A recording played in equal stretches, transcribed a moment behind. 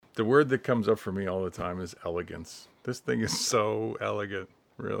The word that comes up for me all the time is elegance. This thing is so elegant,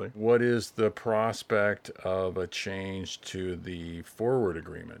 really. What is the prospect of a change to the forward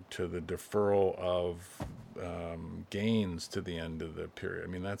agreement, to the deferral of gains to the end of the period? I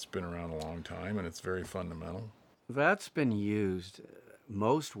mean, that's been around a long time, and it's very fundamental. That's been used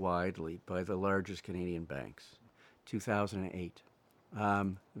most widely by the largest Canadian banks, 2008.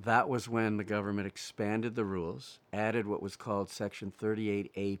 That was when the government expanded the rules, added what was called Section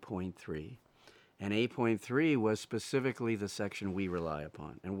 38A.3. And A.3 was specifically the section we rely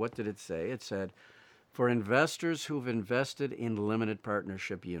upon. And what did it say? It said, for investors who've invested in limited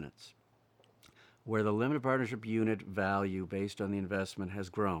partnership units, where the limited partnership unit value based on the investment has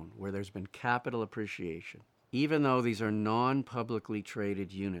grown, where there's been capital appreciation, even though these are non-publicly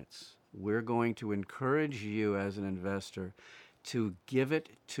traded units, we're going to encourage you as an investor to give it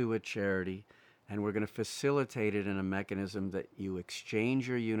to a charity, and we're going to facilitate it in a mechanism that you exchange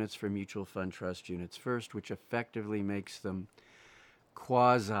your units for mutual fund trust units first, which effectively makes them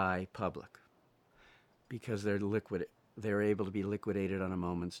quasi-public because they're able to be liquidated on a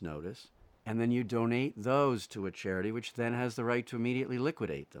moment's notice. And then you donate those to a charity, which then has the right to immediately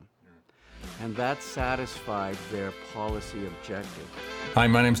liquidate them. And that satisfied their policy objective. Hi,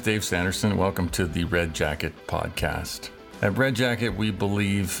 my name's Dave Sanderson. Welcome to the Red Jacket podcast. At Red Jacket, we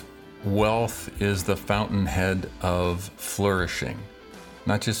believe wealth is the fountainhead of flourishing,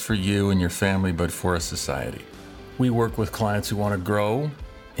 not just for you and your family, but for a society. We work with clients who want to grow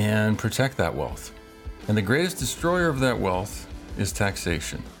and protect that wealth. And the greatest destroyer of that wealth is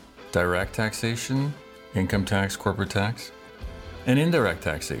taxation. Direct taxation, income tax, corporate tax, and indirect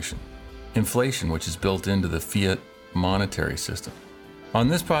taxation. Inflation, which is built into the fiat monetary system. On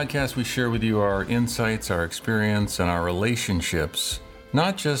this podcast, we share with you our insights, our experience, and our relationships,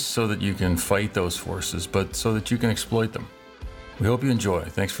 not just so that you can fight those forces, but so that you can exploit them. We hope you enjoy.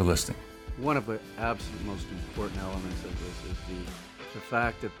 Thanks for listening. One of the absolute most important elements of this is the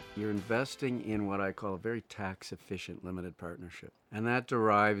fact that you're investing in what I call a very tax-efficient limited partnership. And that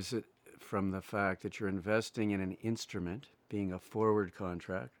derives from the fact that you're investing in an instrument, being a forward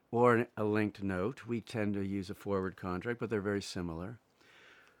contract, or a linked note. We tend to use a forward contract, but they're very similar,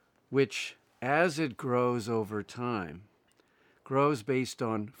 which, as it grows over time, grows based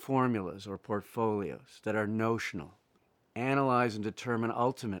on formulas or portfolios that are notional, analyze and determine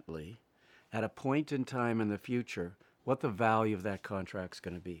ultimately, at a point in time in the future, what the value of that contract's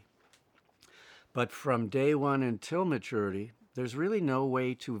going to be. But from day one until maturity, there's really no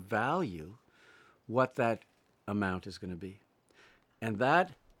way to value what that amount is going to be. And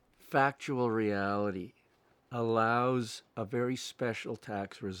that factual reality allows a very special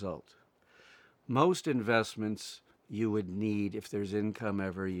tax result. Most investments you would need, if there's income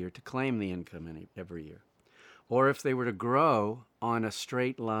every year, to claim the income every year. Or if they were to grow on a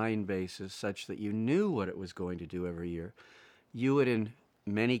straight line basis such that you knew what it was going to do every year, you would in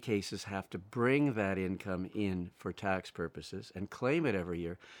many cases have to bring that income in for tax purposes and claim it every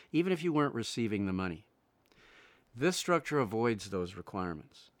year, even if you weren't receiving the money. This structure avoids those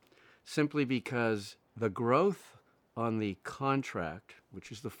requirements simply because the growth on the contract,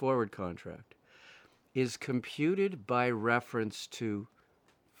 which is the forward contract, is computed by reference to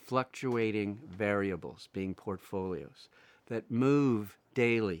fluctuating variables, being portfolios, that move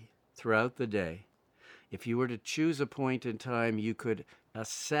daily throughout the day. If you were to choose a point in time, you could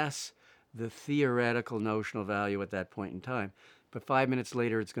assess the theoretical notional value at that point in time, but 5 minutes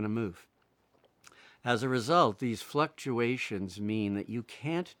later it's going to move. As a result, these fluctuations mean that you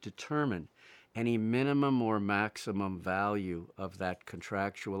can't determine any minimum or maximum value of that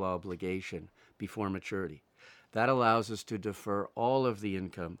contractual obligation before maturity. That allows us to defer all of the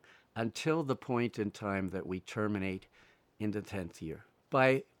income until the point in time that we terminate in the 10th year.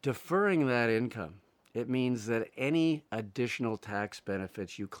 By deferring that income, it means that any additional tax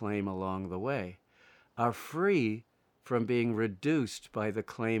benefits you claim along the way are free from being reduced by the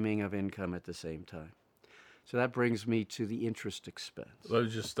claiming of income at the same time. So that brings me to the interest expense. Let me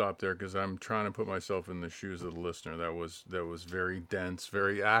just stop there because I'm trying to put myself in the shoes of the listener. That was very dense,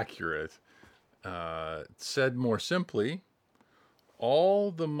 very accurate. Said more simply,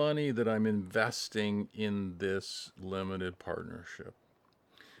 all the money that I'm investing in this limited partnership,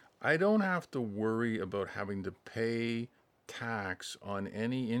 I don't have to worry about having to pay tax on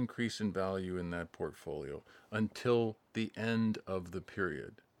any increase in value in that portfolio until the end of the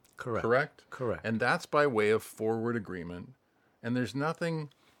period. Correct. And that's by way of forward agreement. And there's nothing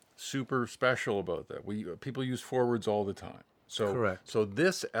super special about that. People use forwards all the time. Correct. So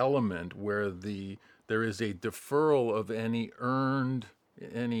this element where there is a deferral of any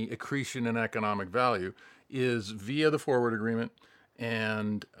accretion in economic value is via the forward agreement,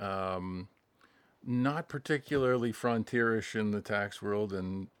 and not particularly frontierish in the tax world,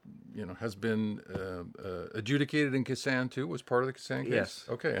 and has been adjudicated in Kassan too. Was part of the Kassan case. Yes.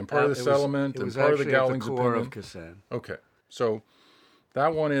 Okay, and part of the settlement, it was and part of the actually at the Gowling's core opinion. of Kassan. Okay, so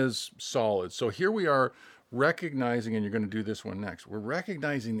that one is solid. So here we are recognizing, and you're going to do this one next. We're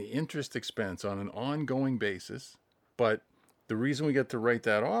recognizing the interest expense on an ongoing basis, but the reason we get to write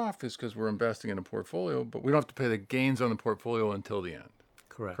that off is because we're investing in a portfolio, but we don't have to pay the gains on the portfolio until the end.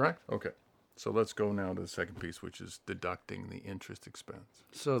 Correct. Correct? Okay. So let's go now to the second piece, which is deducting the interest expense.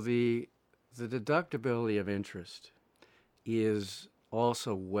 So the deductibility of interest is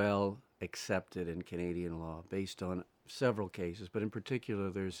also well accepted in Canadian law based on several cases, but in particular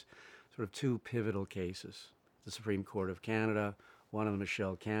there's sort of two pivotal cases. The Supreme Court of Canada, one of them is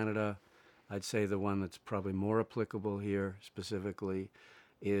Shell Canada. I'd say the one that's probably more applicable here specifically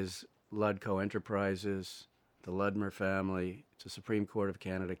is Ludco Enterprises, the Ludmer family. It's a Supreme Court of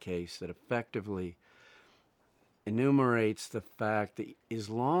Canada case that effectively enumerates the fact that as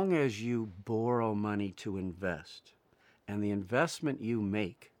long as you borrow money to invest and the investment you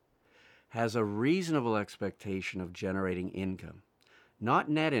make has a reasonable expectation of generating income, not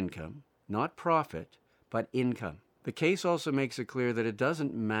net income, not profit, but income. The case also makes it clear that it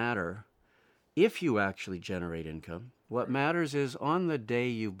doesn't matter if you actually generate income. What matters is on the day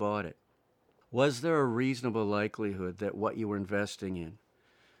you bought it, was there a reasonable likelihood that what you were investing in,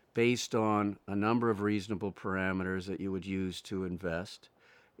 based on a number of reasonable parameters that you would use to invest,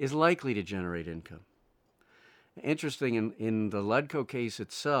 is likely to generate income? Interesting, in the Ludco case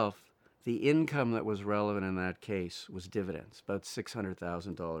itself, the income that was relevant in that case was dividends, about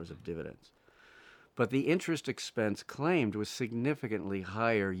 $600,000 of dividends. But the interest expense claimed was significantly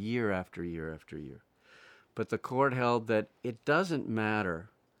higher year after year after year. But the court held that it doesn't matter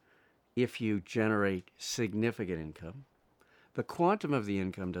if you generate significant income. The quantum of the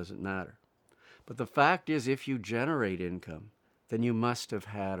income doesn't matter. But the fact is, if you generate income, then you must have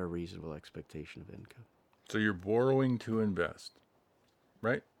had a reasonable expectation of income. So you're borrowing to invest,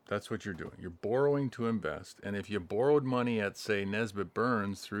 right? That's what you're doing. You're borrowing to invest. And if you borrowed money at, say, Nesbitt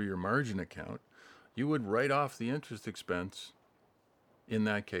Burns through your margin account, you would write off the interest expense in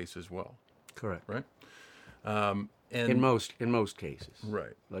that case as well. Correct. Right? And in most cases.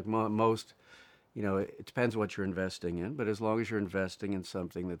 Right. Like most, it depends what you're investing in, but as long as you're investing in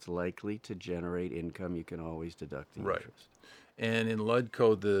something that's likely to generate income, you can always deduct the interest. And in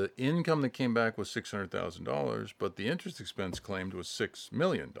Ludco, the income that came back was $600,000, but the interest expense claimed was $6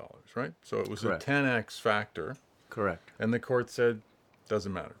 million, right? So it was Correct. a 10x factor. Correct. And the court said,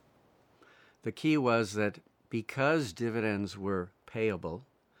 doesn't matter. The key was that because dividends were payable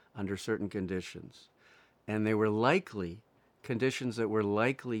under certain conditions, and they were conditions that were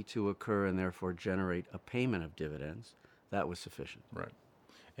likely to occur and therefore generate a payment of dividends, that was sufficient. Right.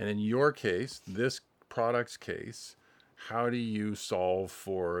 And in your case, this product's case, how do you solve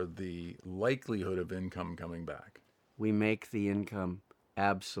for the likelihood of income coming back? We make the income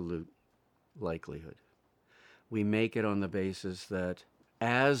absolute likelihood. We make it on the basis that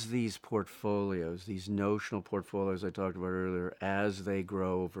as these portfolios, these notional portfolios I talked about earlier, as they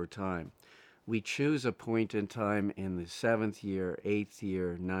grow over time, we choose a point in time in the 7th year, 8th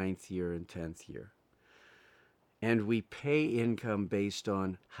year, 9th year, and 10th year. And we pay income based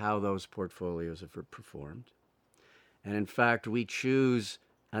on how those portfolios have performed. And in fact, we choose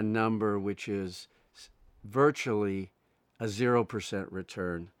a number which is virtually a 0%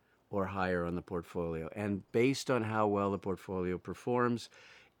 return or higher on the portfolio. And based on how well the portfolio performs,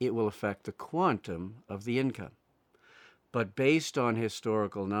 it will affect the quantum of the income. But based on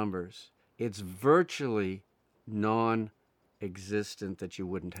historical numbers, it's virtually non-existent that you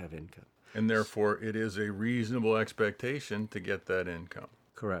wouldn't have income. And therefore, it is a reasonable expectation to get that income.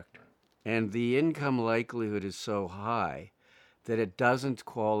 Correct. And the income likelihood is so high that it doesn't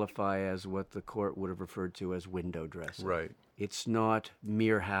qualify as what the court would have referred to as window dressing. Right. It's not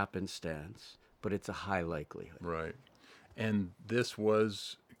mere happenstance, but it's a high likelihood. Right. And this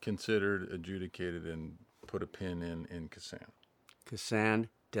was considered, adjudicated, and put a pin in Kassan. Kassan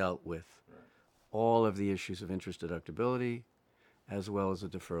dealt with all of the issues of interest deductibility as well as a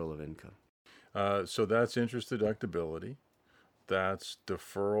deferral of income. So that's interest deductibility. That's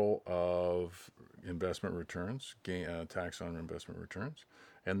deferral of investment returns, tax on investment returns.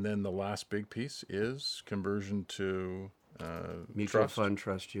 And then the last big piece is conversion to mutual fund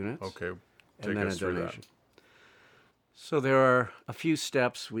trust units. Okay, take and then us a through donation. So there are a few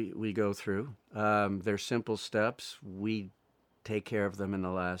steps we go through. They're simple steps. We take care of them in the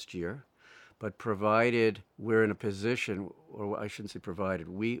last year. But provided we're in a position, or I shouldn't say provided,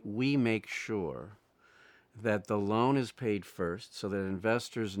 we make sure that the loan is paid first so that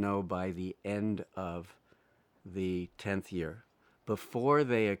investors know by the end of the 10th year, before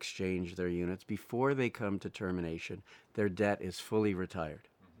they exchange their units, before they come to termination, their debt is fully retired.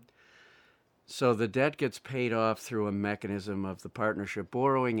 So the debt gets paid off through a mechanism of the partnership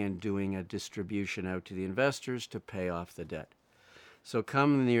borrowing and doing a distribution out to the investors to pay off the debt. So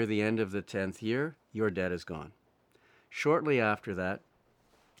come near the end of the 10th year, your debt is gone. Shortly after that,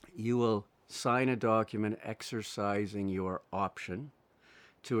 you will sign a document exercising your option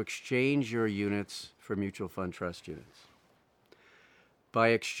to exchange your units for mutual fund trust units. By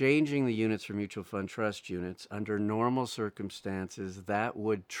exchanging the units for mutual fund trust units, under normal circumstances, that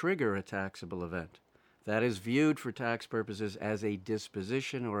would trigger a taxable event. That is viewed for tax purposes as a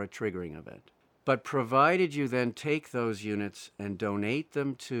disposition or a triggering event. But provided you then take those units and donate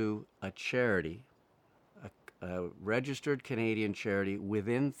them to a charity, a registered Canadian charity,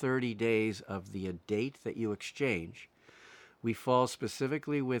 within 30 days of the date that you exchange, we fall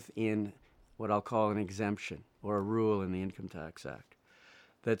specifically within what I'll call an exemption or a rule in the Income Tax Act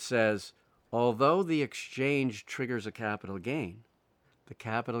that says, although the exchange triggers a capital gain, the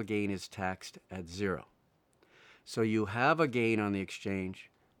capital gain is taxed at zero. So you have a gain on the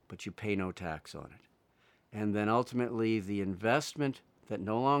exchange, but you pay no tax on it. And then ultimately the investment that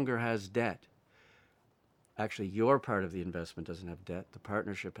no longer has debt, actually your part of the investment doesn't have debt, the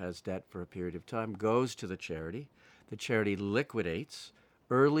partnership has debt for a period of time, goes to the charity. The charity liquidates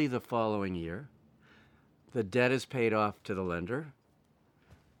early the following year. The debt is paid off to the lender,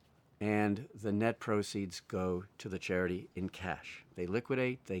 and the net proceeds go to the charity in cash. They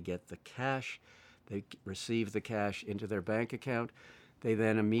liquidate, they get the cash, they receive the cash into their bank account. They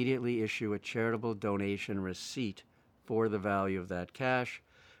then immediately issue a charitable donation receipt for the value of that cash,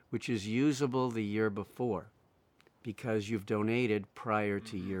 which is usable the year before because you've donated prior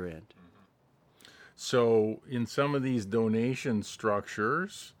to year end. So in some of these donation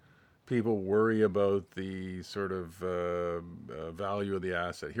structures, people worry about the sort of value of the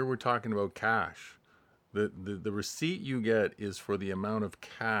asset. Here we're talking about cash. The receipt you get is for the amount of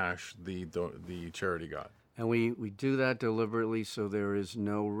cash the charity got. And we do that deliberately so there is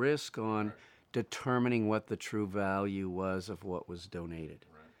no risk on determining what the true value was of what was donated.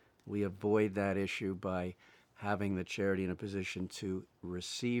 Right. We avoid that issue by having the charity in a position to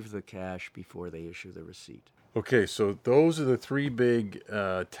receive the cash before they issue the receipt. Okay, so those are the three big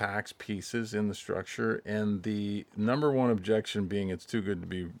tax pieces in the structure, and the number one objection being it's too good to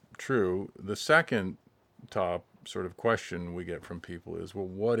be true. The second top sort of question we get from people is, well,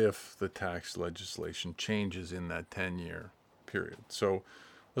 what if the tax legislation changes in that 10-year period? So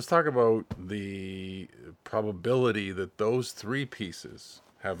let's talk about the probability that those three pieces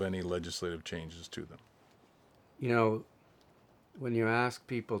have any legislative changes to them. You know, when you ask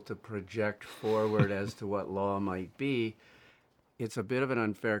people to project forward as to what law might be, it's a bit of an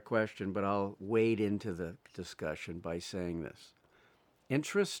unfair question, but I'll wade into the discussion by saying this.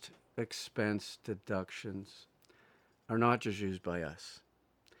 Interest expense deductions are not just used by us.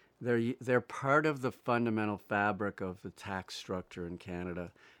 They're part of the fundamental fabric of the tax structure in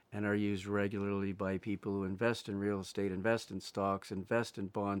Canada and are used regularly by people who invest in real estate, invest in stocks, invest in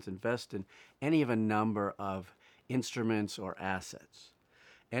bonds, invest in any of a number of instruments or assets.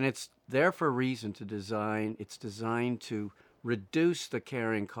 And it's there for a reason to design. It's designed to reduce the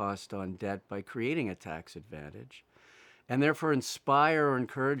carrying cost on debt by creating a tax advantage, and therefore inspire or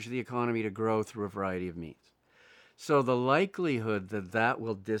encourage the economy to grow through a variety of means. So the likelihood that that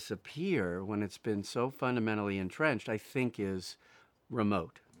will disappear when it's been so fundamentally entrenched, I think, is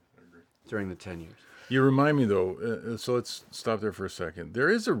remote during the 10 years. You remind me, though, so let's stop there for a second. There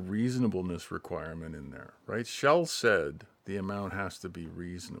is a reasonableness requirement in there, right? Shell said the amount has to be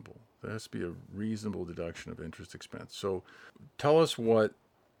reasonable. There has to be a reasonable deduction of interest expense. So tell us what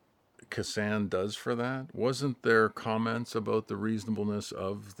Kassan does for that. Wasn't there comments about the reasonableness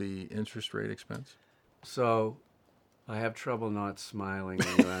of the interest rate expense? So I have trouble not smiling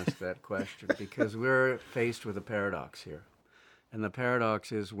when you ask that question because we're faced with a paradox here. And the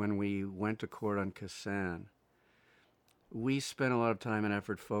paradox is when we went to court on Kassan, we spent a lot of time and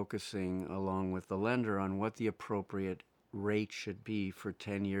effort focusing along with the lender on what the appropriate rate should be for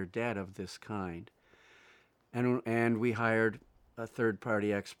 10-year debt of this kind. And we hired a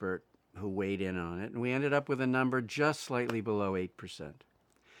third-party expert who weighed in on it, and we ended up with a number just slightly below 8%.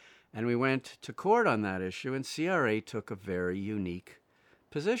 And we went to court on that issue, and CRA took a very unique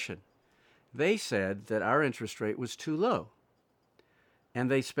position. They said that our interest rate was too low. And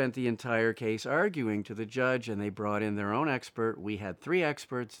they spent the entire case arguing to the judge, and they brought in their own expert. We had 3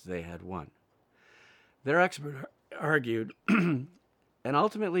 experts, they had 1. Their expert argued And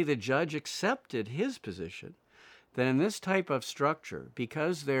ultimately, the judge accepted his position that in this type of structure,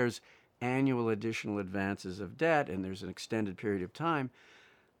 because there's annual additional advances of debt and there's an extended period of time,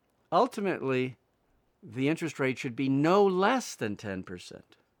 ultimately, the interest rate should be no less than 10%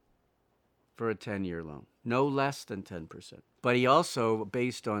 for a 10-year loan, no less than 10%. But he also,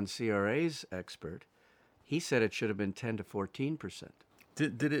 based on CRA's expert, he said it should have been 10 to 14%.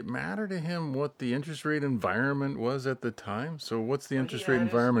 Did it matter to him what the interest rate environment was at the time? So what's the interest rate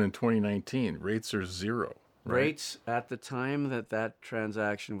environment in 2019? Rates are zero, right? Rates at the time that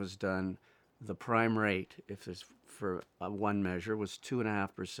transaction was done, the prime rate, if there's for one measure, was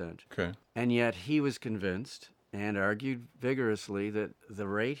 2.5%. Okay. And yet he was convinced and argued vigorously that the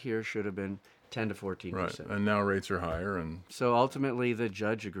rate here should have been 10 to 14%. Right. And now rates are higher, and so ultimately the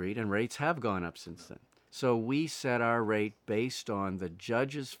judge agreed, and rates have gone up since then. So we set our rate based on the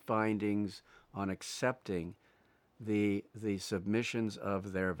judge's findings on accepting the submissions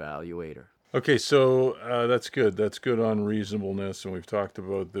of their valuator. okay, so that's good. That's good on reasonableness, and we've talked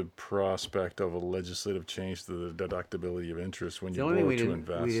about the prospect of a legislative change to the deductibility of interest when The you only thing borrow to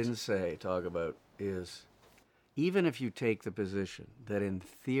invest. we didn't talk about is, even if you take the position that in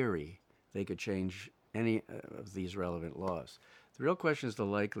theory they could change any of these relevant laws, the real question is the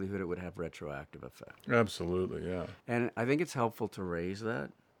likelihood it would have retroactive effect. Absolutely, yeah. And I think it's helpful to raise that.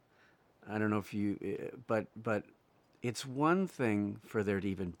 I don't know if you, but it's one thing for there to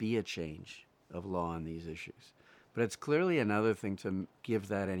even be a change of law on these issues. But it's clearly another thing to give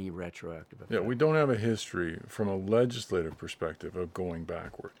that any retroactive effect. Yeah, we don't have a history from a legislative perspective of going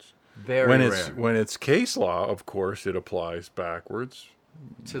backwards. Very when rare. when it's case law, of course, it applies backwards.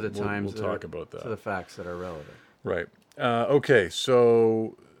 To the times we'll talk about that. To the facts that are relevant. Right. Okay,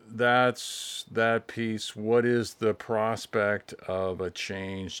 so that's that piece. What is the prospect of a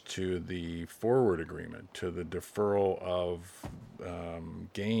change to the forward agreement, to the deferral of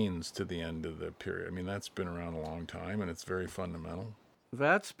gains to the end of the period? I mean, that's been around a long time, and it's very fundamental.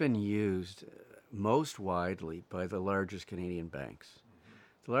 That's been used most widely by the largest Canadian banks.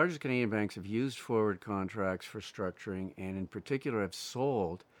 The largest Canadian banks have used forward contracts for structuring, and in particular have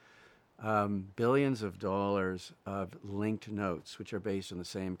sold billions of dollars of linked notes, which are based on the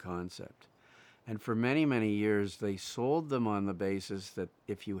same concept. And for many, many years, they sold them on the basis that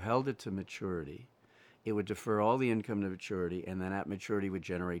if you held it to maturity, it would defer all the income to maturity, and then at maturity would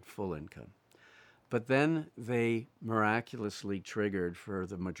generate full income. But then they miraculously triggered for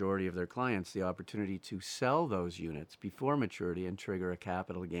the majority of their clients the opportunity to sell those units before maturity and trigger a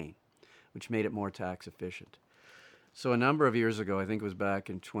capital gain, which made it more tax efficient. So a number of years ago, I think it was back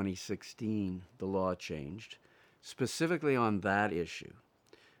in 2016, the law changed, specifically on that issue,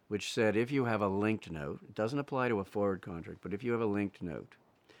 which said if you have a linked note, it doesn't apply to a forward contract, but if you have a linked note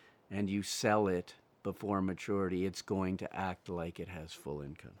and you sell it before maturity, it's going to act like it has full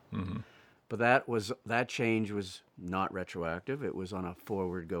income. Mm-hmm. But that change was not retroactive. It was on a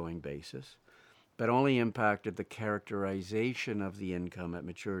forward-going basis, but only impacted the characterization of the income at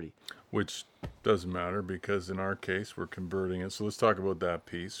maturity. Which doesn't matter because in our case, we're converting it. So let's talk about that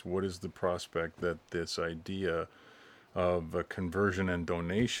piece. What is the prospect that this idea of a conversion and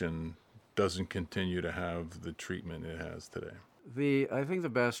donation doesn't continue to have the treatment it has today? I think the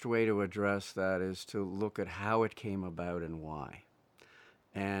best way to address that is to look at how it came about and why.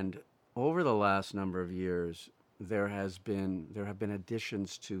 And over the last number of years, there have been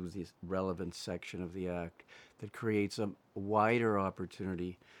additions to the relevant section of the Act that creates a wider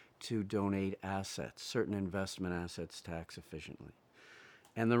opportunity to donate assets, certain investment assets, tax efficiently.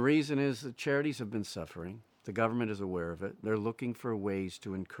 And the reason is that charities have been suffering. The government is aware of it. They're looking for ways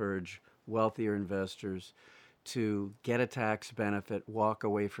to encourage wealthier investors to get a tax benefit, walk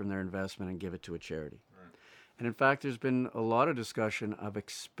away from their investment, and give it to a charity. Right. And in fact, there's been a lot of discussion of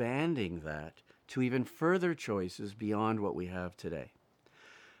expanding that to even further choices beyond what we have today.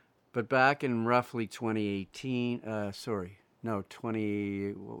 But back in roughly 2018, what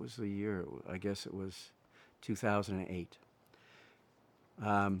was the year? I guess it was 2008.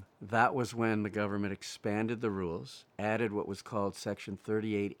 That was when the government expanded the rules, added what was called Section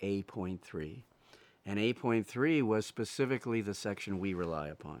 38A.3. And A.3 was specifically the section we rely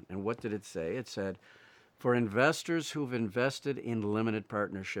upon. And what did it say? It said, for investors who've invested in limited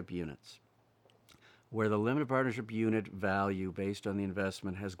partnership units, where the limited partnership unit value based on the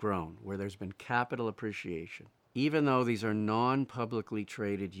investment has grown, where there's been capital appreciation, even though these are non-publicly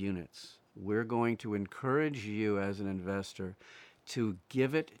traded units, we're going to encourage you as an investor to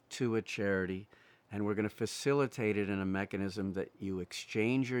give it to a charity, and we're going to facilitate it in a mechanism that you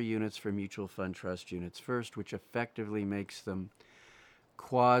exchange your units for mutual fund trust units first, which effectively makes them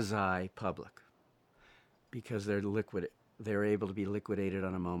quasi-public because they're liquid. they're able to be liquidated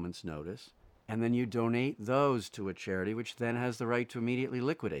on a moment's notice. And then you donate those to a charity, which then has the right to immediately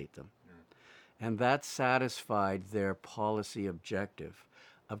liquidate them. And that satisfied their policy objective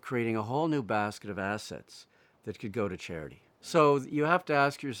of creating a whole new basket of assets that could go to charity. So you have to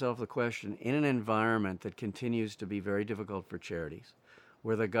ask yourself the question, in an environment that continues to be very difficult for charities,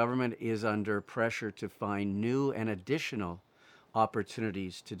 where the government is under pressure to find new and additional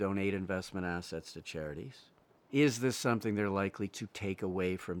opportunities to donate investment assets to charities, is this something they're likely to take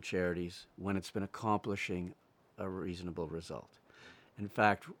away from charities when it's been accomplishing a reasonable result? In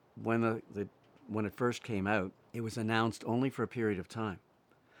fact, when it first came out, it was announced only for a period of time.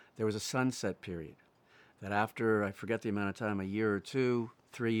 There was a sunset period that after, I forget the amount of time, a year or 2,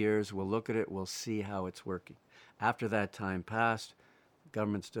 3 years, we'll look at it, we'll see how it's working. After that time passed,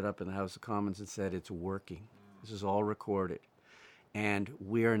 government stood up in the House of Commons and said it's working. This is all recorded. And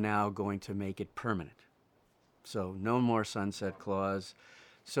we are now going to make it permanent. So no more sunset clause.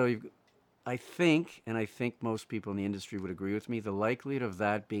 So I think most people in the industry would agree with me, the likelihood of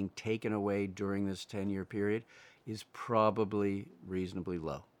that being taken away during this 10-year period is probably reasonably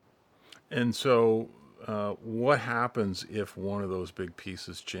low. And so what happens if one of those big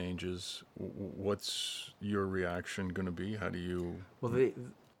pieces changes? What's your reaction going to be? How do you... Well,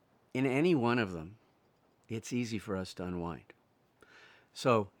 in any one of them, it's easy for us to unwind.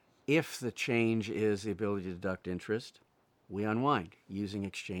 So if the change is the ability to deduct interest, we unwind using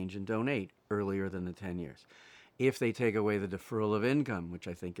exchange and donate earlier than the 10 years. If they take away the deferral of income, which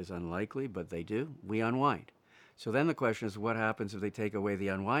I think is unlikely, but they do, we unwind. So then the question is, what happens if they take away the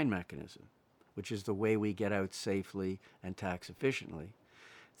unwind mechanism, which is the way we get out safely and tax efficiently?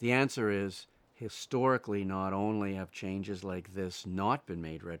 The answer is, historically, not only have changes like this not been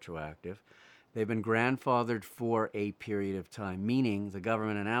made retroactive, they've been grandfathered for a period of time, meaning the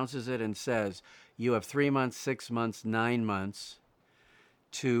government announces it and says, you have 3 months, 6 months, 9 months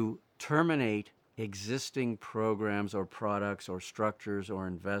to terminate existing programs or products or structures or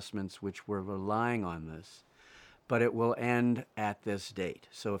investments which were relying on this, but it will end at this date.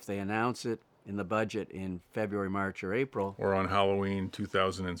 So if they announce it in the budget in February, March, or April. Or on Halloween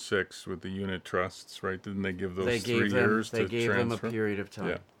 2006 with the unit trusts, right? Didn't they give those 3 years to transfer? They gave them a period of time.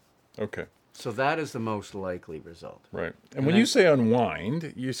 Yeah. Okay. So that is the most likely result. Right. And when you say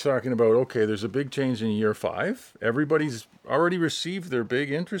unwind, you're talking about, okay, there's a big change in year 5. Everybody's already received their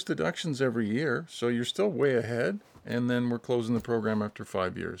big interest deductions every year, so you're still way ahead. And then we're closing the program after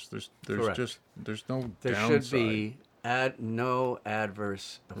 5 years. There's no downside. There should be no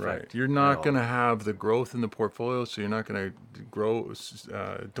adverse effect. Right. You're not going to have the growth in the portfolio, so you're not going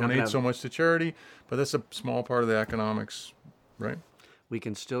to donate so much to charity, but that's a small part of the economics, right? We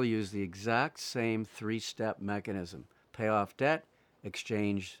can still use the exact same 3-step mechanism. Pay off debt,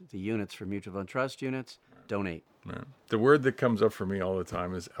 exchange the units for mutual fund trust units, donate. Yeah. The word that comes up for me all the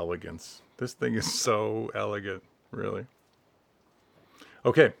time is elegance. This thing is so elegant, really.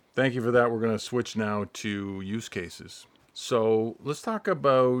 Okay, thank you for that. We're going to switch now to use cases. So let's talk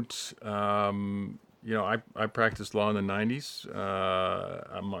about, I practiced law in the 90s.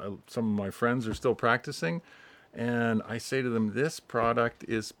 Some of my friends are still practicing. And I say to them, this product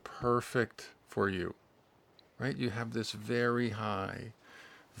is perfect for you, right? You have this very high,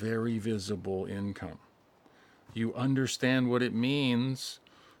 very visible income. You understand what it means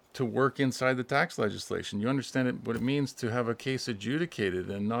to work inside the tax legislation. You understand what it means to have a case adjudicated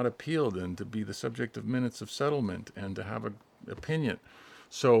and not appealed, and to be the subject of minutes of settlement and to have an opinion.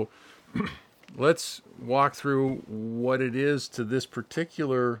 So let's walk through what it is to this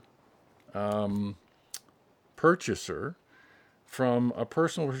particular purchaser from a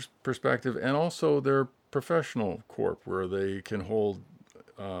personal perspective, and also their professional corp, where they can hold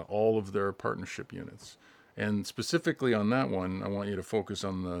all of their partnership units. And specifically on that one, I want you to focus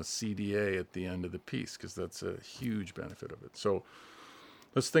on the CDA at the end of the piece, because that's a huge benefit of it. So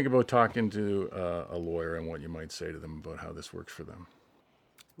let's think about talking to a lawyer and what you might say to them about how this works for them.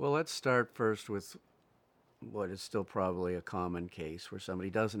 Well, let's start first with what is still probably a common case, where somebody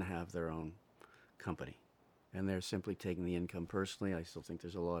doesn't have their own company and they're simply taking the income personally. I still think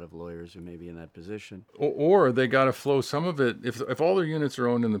there's a lot of lawyers who may be in that position. Or they got to flow some of it. If all their units are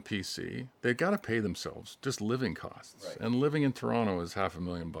owned in the PC, they've got to pay themselves just living costs. Right. And living in Toronto is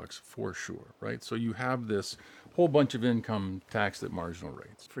 $500,000 for sure, right? So you have this whole bunch of income taxed at marginal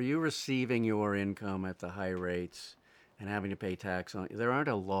rates. For you receiving your income at the high rates and having to pay tax on it, there aren't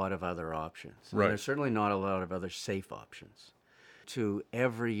a lot of other options. Right. There's certainly not a lot of other safe options. To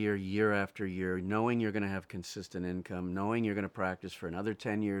every year, year after year, knowing you're going to have consistent income, knowing you're going to practice for another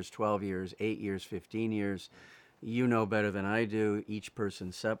 10 years, 12 years, 8 years, 15 years. You know better than I do. Each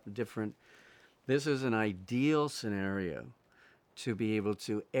person's different. This is an ideal scenario to be able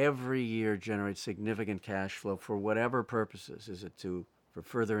to every year generate significant cash flow for whatever purposes. Is it for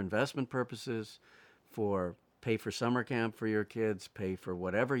further investment purposes, for pay for summer camp for your kids, pay for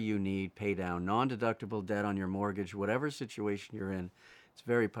whatever you need, pay down non-deductible debt on your mortgage, whatever situation you're in. It's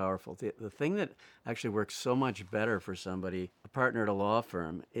very powerful. The thing that actually works so much better for somebody, a partner at a law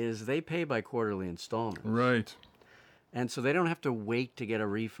firm, is they pay by quarterly installments. Right. And so they don't have to wait to get a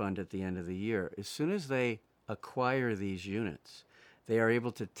refund at the end of the year. As soon as they acquire these units, they are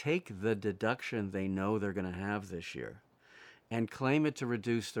able to take the deduction they know they're going to have this year and claim it to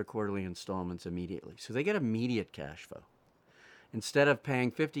reduce their quarterly installments immediately. So they get immediate cash flow. Instead of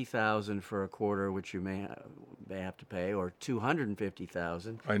paying $50,000 for a quarter, which you may have to pay, or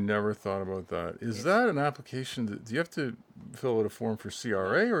 $250,000. I never thought about that. Is that an application do you have to fill out a form for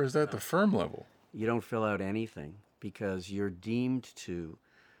CRA, or is that the firm level? You don't fill out anything because you're deemed to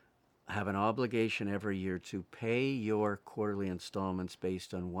have an obligation every year to pay your quarterly installments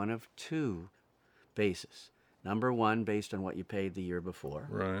based on one of two bases. Number one, based on what you paid the year before.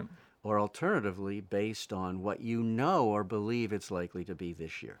 Right. Or alternatively, based on what you know or believe it's likely to be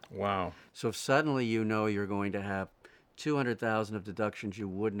this year. Wow. So if suddenly you know you're going to have $200,000 of deductions you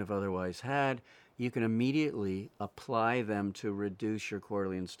wouldn't have otherwise had, you can immediately apply them to reduce your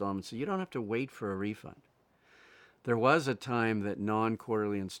quarterly installments, so you don't have to wait for a refund. There was a time that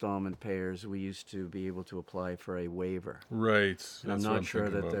non-quarterly installment payers, we used to be able to apply for a waiver. Right. And I'm not sure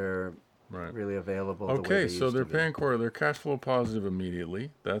that they're really available. Okay, so they're paying quarter. They're cash flow positive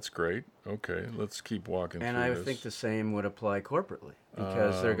immediately. That's great. Okay, let's keep walking and through I this. think the same would apply corporately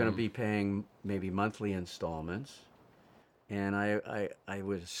because they're going to be paying maybe monthly installments. And I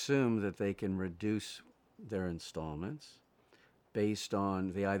would assume that they can reduce their installments based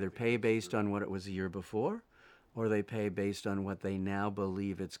on, they either pay based on what it was the year before, or they pay based on what they now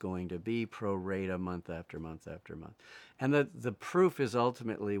believe it's going to be pro rata month after month after month. And the proof is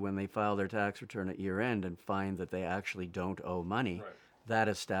ultimately when they file their tax return at year end and find that they actually don't owe money, that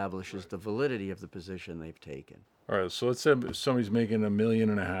establishes the validity of the position they've taken. All right, so let's say somebody's making $1.5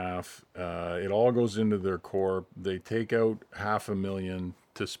 million. It all goes into their corp. They take out $500,000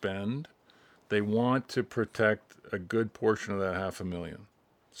 to spend. They want to protect a good portion of that $500,000.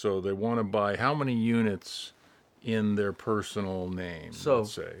 So they want to buy how many units in their personal name,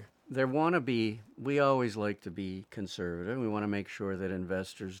 let's say? There want to be, we always like to be conservative. We want to make sure that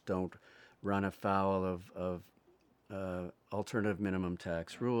investors don't run afoul of alternative minimum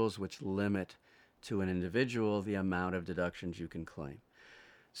tax rules, which limit to an individual the amount of deductions you can claim.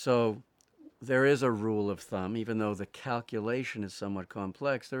 So there is a rule of thumb, even though the calculation is somewhat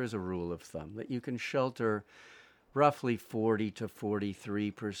complex, there is a rule of thumb that you can shelter roughly 40 to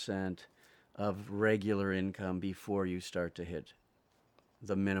 43% of regular income before you start to hit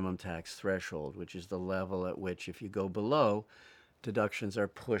the minimum tax threshold, which is the level at which, if you go below, deductions are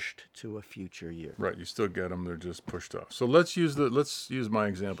pushed to a future year. Right, you still get them; they're just pushed off. So let's use my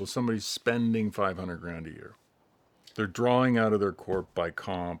example. Somebody's spending $500,000 a year. They're drawing out of their corp by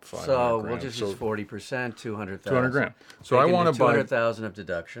comp $500,000. So we'll just use 40%, $200,000. $200,000. So I want to buy $200,000 of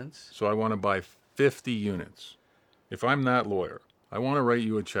deductions. So I want to buy 50 units. If I'm that lawyer, I want to write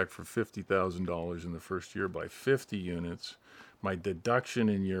you a check for $50,000 in the first year, buy 50 units. My deduction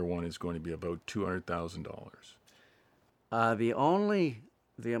in year one is going to be about $200,000.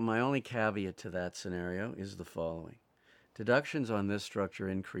 My only caveat to that scenario is the following. Deductions on this structure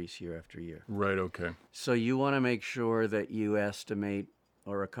increase year after year. Right, okay. So you want to make sure that you estimate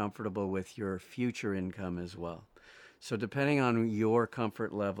or are comfortable with your future income as well. So depending on your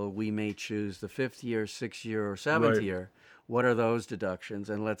comfort level, we may choose the 5th year, 6th year, or 7th year. What are those deductions?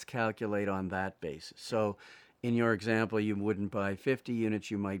 And let's calculate on that basis. So in your example, you wouldn't buy 50 units,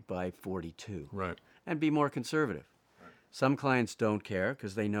 you might buy 42. Right. And be more conservative. Right. Some clients don't care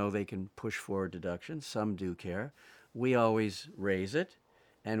because they know they can push forward deductions. Some do care. We always raise it,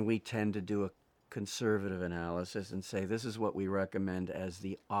 and we tend to do a conservative analysis and say this is what we recommend as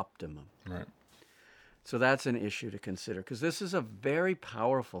the optimum. Right. So that's an issue to consider because this is a very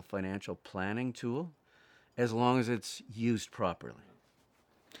powerful financial planning tool as long as it's used properly.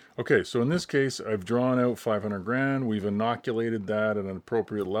 Okay, so in this case, I've drawn out $500,000. We've inoculated that at an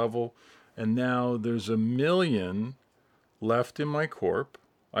appropriate level, and now there's $1 million left in my corp.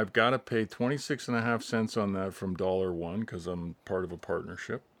 I've got to pay 26.5 cents on that from $1 because I'm part of a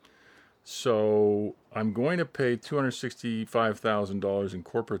partnership. So I'm going to pay $265,000 in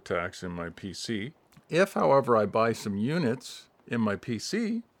corporate tax in my PC. If, however, I buy some units in my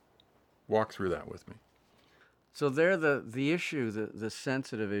PC, walk through that with me. So there, the issue, the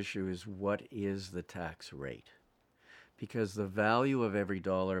sensitive issue is what is the tax rate? because the value of every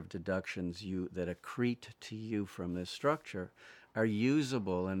dollar of deductions that accrete to you from this structure are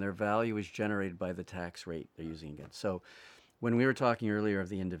usable, and their value is generated by the tax rate they're using against. So when we were talking earlier of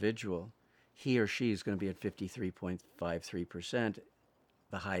the individual, he or she is going to be at 53.53%,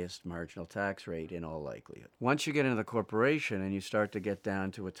 the highest marginal tax rate in all likelihood. Once you get into the corporation and you start to get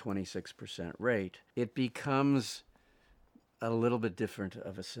down to a 26% rate, it becomes a little bit different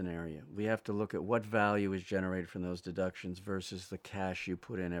of a scenario. We have to look at what value is generated from those deductions versus the cash you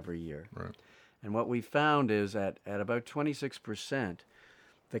put in every year. Right. And what we found is at about 26%,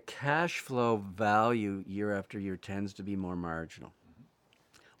 the cash flow value year after year tends to be more marginal.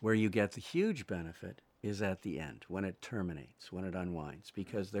 Where you get the huge benefit is at the end, when it terminates, when it unwinds,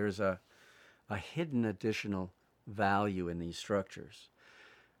 because there's a hidden additional value in these structures,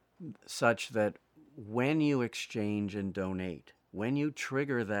 such that when you exchange and donate, when you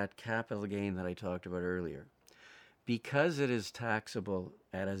trigger that capital gain that I talked about earlier, because it is taxable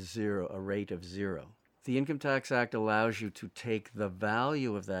at a rate of zero, the Income Tax Act allows you to take the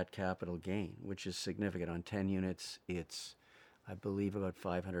value of that capital gain, which is significant. On 10 units, it's, I believe, about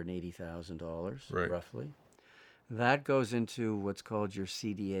 $580,000, right, roughly. That goes into what's called your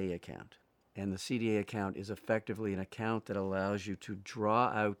CDA account. And the CDA account is effectively an account that allows you to draw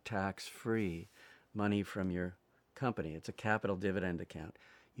out tax-free money from your company. It's a capital dividend account.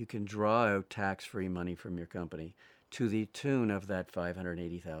 You can draw out tax-free money from your company to the tune of that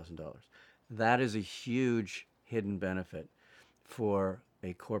 $580,000. That is a huge hidden benefit for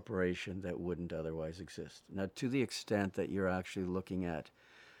a corporation that wouldn't otherwise exist. Now, to the extent that you're actually looking at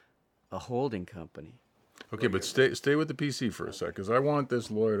a holding company. Okay, but stay with the PC for a sec, because I want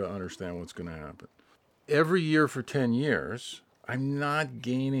this lawyer to understand what's going to happen. Every year for 10 years, I'm not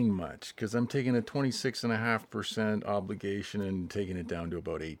gaining much because I'm taking a 26.5% obligation and taking it down to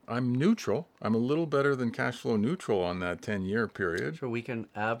about 8. I'm neutral. I'm a little better than cash flow neutral on that 10-year period. So we can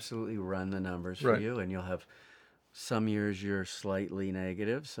absolutely run the numbers for you, and you'll have some years you're slightly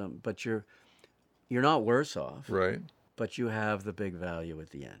negative, but you're not worse off. Right. But you have the big value at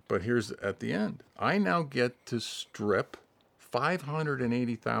the end. But here's at the end. I now get to strip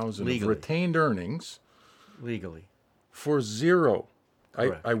 $580,000 of retained earnings legally for zero.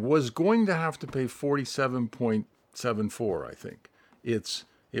 Correct. I was going to have to pay 47.74. I think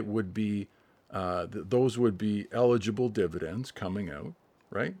it would be those would be eligible dividends coming out,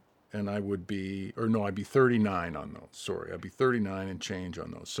 right? And I'd be 39 on those. Sorry, I'd be 39 and change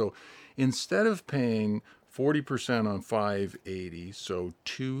on those. So instead of paying 40% on 580, so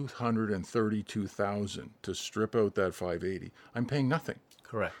 232,000 to strip out that 580, I'm paying nothing.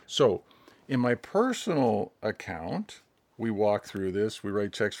 Correct. So in my personal account, we walk through this, we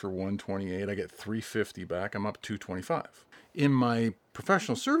write checks for 128, I get 350 back, I'm up 225. In my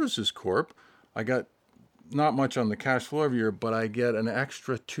professional services corp, I got not much on the cash flow every year, but I get an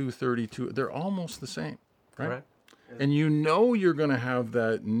extra 232. They're almost the same, right? Correct. And you're going to have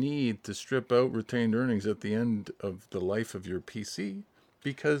that need to strip out retained earnings at the end of the life of your PC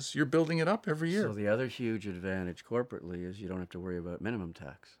because you're building it up every year. So the other huge advantage corporately is you don't have to worry about minimum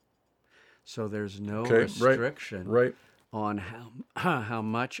tax. So there's no restriction on how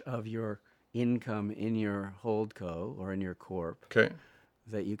much of your income in your holdco or in your corp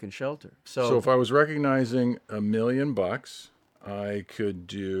that you can shelter. So if I was recognizing $1 million, I could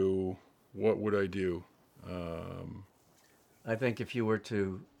do, what would I do? I think if you were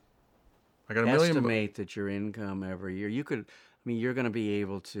to I got estimate that your income every year, you're going to be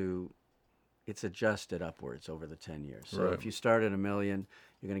able to, it's adjusted upwards over the 10 years. So if you start at $1 million,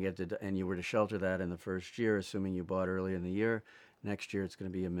 you're going to get and you were to shelter that in the first year, assuming you bought early in the year, next year it's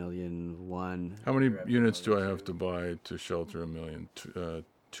going to be $1.1 million. How many units do I have to buy to shelter $1 million?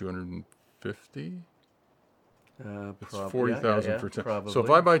 250? It's 40,000 for 10. Probably. So if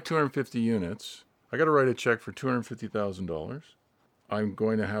I buy 250 units, I got to write a check for $250,000. I'm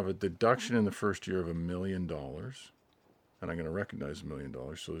going to have a deduction in the first year of $1 million, and I'm going to recognize $1 million.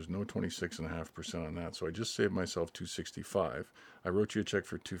 So there's no 26.5% on that. So I just saved myself $265. I wrote you a check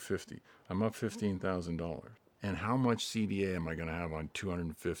for $250. I'm up $15,000. And how much CDA am I going to have on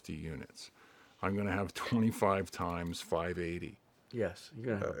 250 units? I'm going to have 25 times 580. Yes,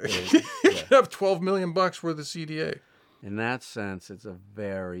 you're going to have $12 million worth of CDA. In that sense, it's a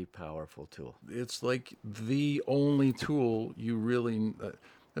very powerful tool. It's like the only tool you really...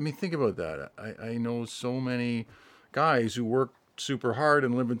 think about that. I know so many guys who work super hard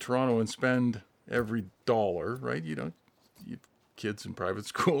and live in Toronto and spend every dollar, right? You have kids in private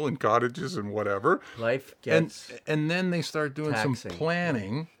school and cottages and whatever. Life gets and then they start doing taxing. some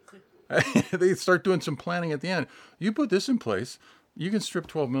planning. They start doing some planning at the end. You put this in place, you can strip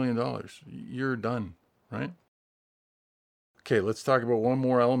 $12 million. You're done, right? Okay, let's talk about one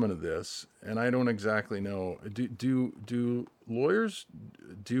more element of this, and I don't exactly know. Do lawyers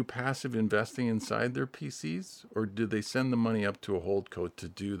do passive investing inside their PCs, or do they send the money up to a holdco to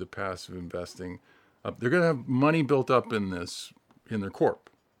do the passive investing? They're going to have money built up in their corp,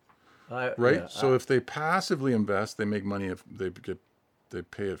 right? So if they passively invest, they make money if they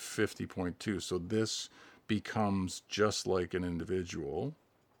pay at 50.2. So this becomes just like an individual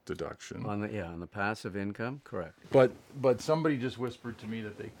deduction on the passive income, correct. But somebody just whispered to me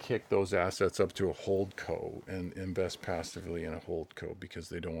that they kick those assets up to a holdco and invest passively in a holdco because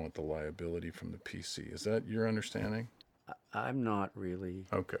they don't want the liability from the PC. Is that your understanding? I'm not really.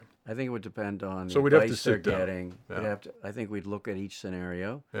 Okay. I think it would depend on the So we'd have to advice they're sit down. getting. Yeah. I think we'd look at each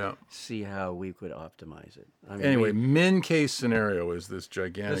scenario, see how we could optimize it. I mean, Anyway, min case scenario is this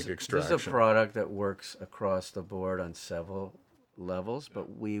gigantic extraction. This is a product that works across the board on several levels,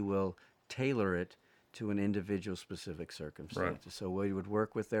 but we will tailor it to an individual specific circumstance. Right. So we would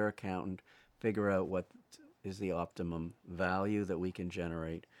work with their accountant, figure out what is the optimum value that we can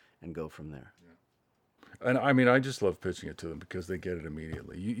generate, and go from there. And I mean, I just love pitching it to them because they get it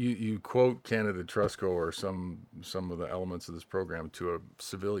immediately. You quote Canada Trustco or some of the elements of this program to a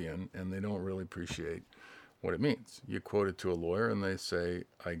civilian, and they don't really appreciate what it means. You quote it to a lawyer, and they say,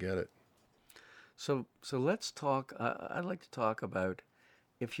 "I get it." So let's talk. I'd like to talk about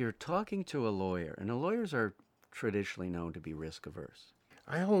if you're talking to a lawyer, and the lawyers are traditionally known to be risk averse.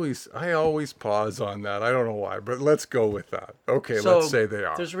 I always pause on that. I don't know why, but let's go with that. Okay, so let's say they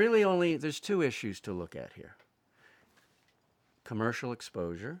are. There's two issues to look at here. Commercial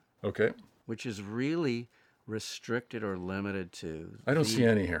exposure. Okay. Which is really restricted or limited to. I don't see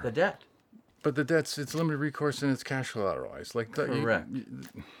any here. The debt. But the debt's it's limited recourse and it's cash collateralized. Like that. Correct.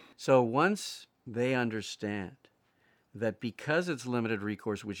 So once they understand that because it's limited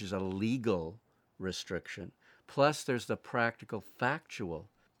recourse, which is a legal restriction, plus there's the practical, factual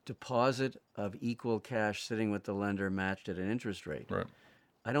deposit of equal cash sitting with the lender matched at an interest rate. Right.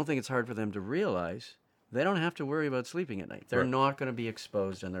 I don't think it's hard for them to realize they don't have to worry about sleeping at night. They're not going to be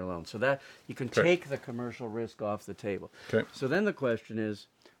exposed in their loan. So that you can take the commercial risk off the table. Okay. So then the question is,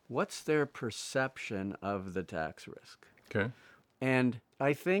 what's their perception of the tax risk? Okay. And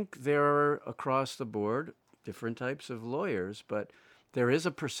I think there are, across the board, different types of lawyers, but there is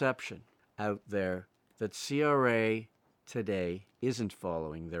a perception out there that CRA today isn't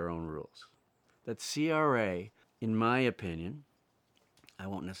following their own rules. That CRA, in my opinion, I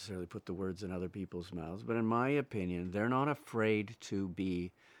won't necessarily put the words in other people's mouths, but in my opinion, they're not afraid to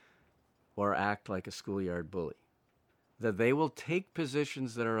be or act like a schoolyard bully. That they will take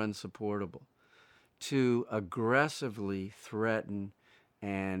positions that are unsupportable to aggressively threaten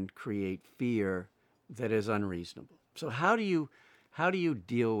and create fear that is unreasonable. So how do you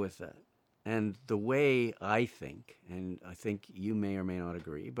deal with that? And the way I think, and I think you may or may not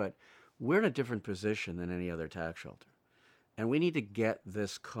agree, but we're in a different position than any other tax shelter. And we need to get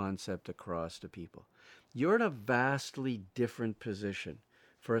this concept across to people. You're in a vastly different position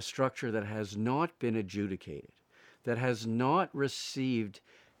for a structure that has not been adjudicated, that has not received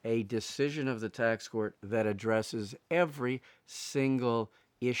a decision of the tax court that addresses every single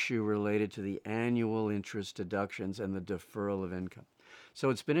issue related to the annual interest deductions and the deferral of income. So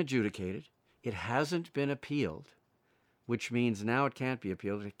it's been adjudicated. It hasn't been appealed, which means now it can't be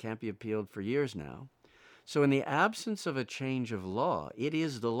appealed. It can't be appealed for years now. So in the absence of a change of law, it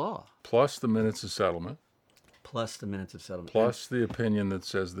is the law. Plus the minutes of settlement. Plus the minutes of settlement. Plus the opinion that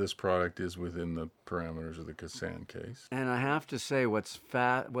says this product is within the parameters of the Kassan case. And I have to say what's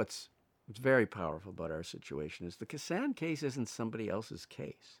very powerful about our situation is the Kassan case isn't somebody else's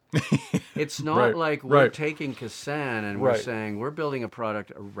case. It's not like we're taking Kassan and we're saying we're building a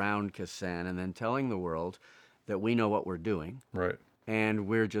product around Kassan and then telling the world that we know what we're doing. Right. And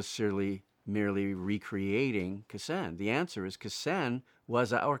we're just merely recreating Kassan. The answer is Kassan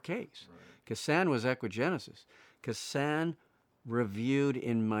was our case. Kassan was Equigenesis. Kassan reviewed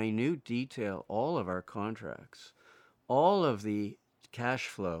in minute detail all of our contracts, all of the cash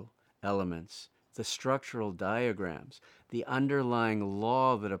flow elements, the structural diagrams, the underlying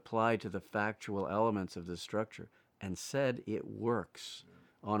law that applied to the factual elements of the structure, and said it works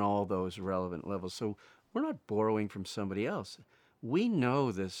on all those relevant levels. So we're not borrowing from somebody else. We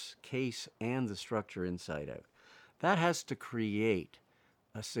know this case and the structure inside out. That has to create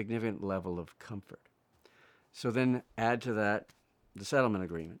a significant level of comfort. So then add to that the settlement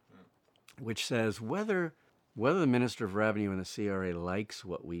agreement, which says whether the Minister of Revenue and the CRA likes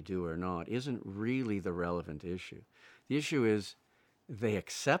what we do or not isn't really the relevant issue. The issue is they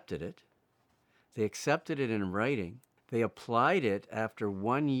accepted it. They accepted it in writing. They applied it after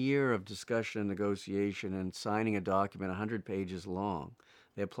 1 year of discussion and negotiation and signing a document 100 pages long.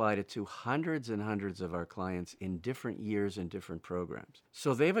 They applied it to hundreds and hundreds of our clients in different years and different programs.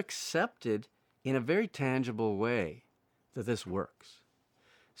 So they've accepted in a very tangible way that this works.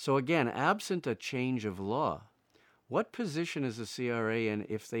 So again, absent a change of law, what position is the CRA in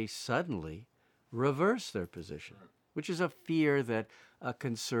if they suddenly reverse their position, which is a fear that a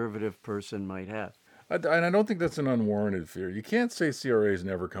conservative person might have? And I don't think that's an unwarranted fear. You can't say CRA is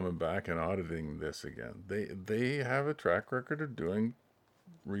never coming back and auditing this again. They have a track record of doing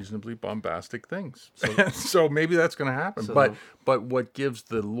reasonably bombastic things. So maybe that's going to happen. But what gives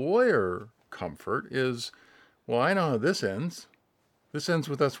the lawyer comfort is, well, I know how this ends. This ends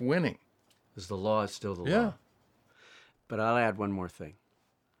with us winning. Because the law is still the Yeah. law. But I'll add one more thing.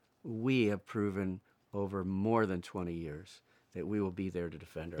 We have proven over more than 20 years that we will be there to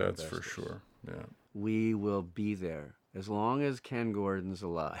defend our That's investors. for sure. Yeah. We will be there. As long as Ken Gordon's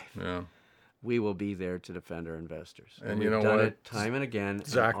alive, Yeah. we will be there to defend our investors. And we've you know done what? it time and again. and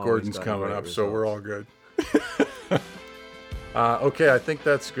Zach always Gordon's gotten coming great up, so we're all results. good. Okay, I think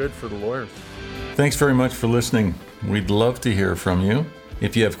that's good for the lawyers. Thanks very much for listening. We'd love to hear from you.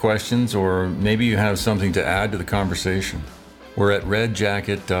 If you have questions or maybe you have something to add to the conversation, we're at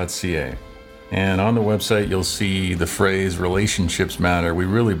redjacket.ca. And on the website, you'll see the phrase relationships matter. We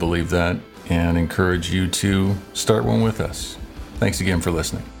really believe that and encourage you to start one with us. Thanks again for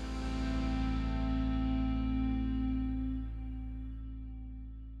listening.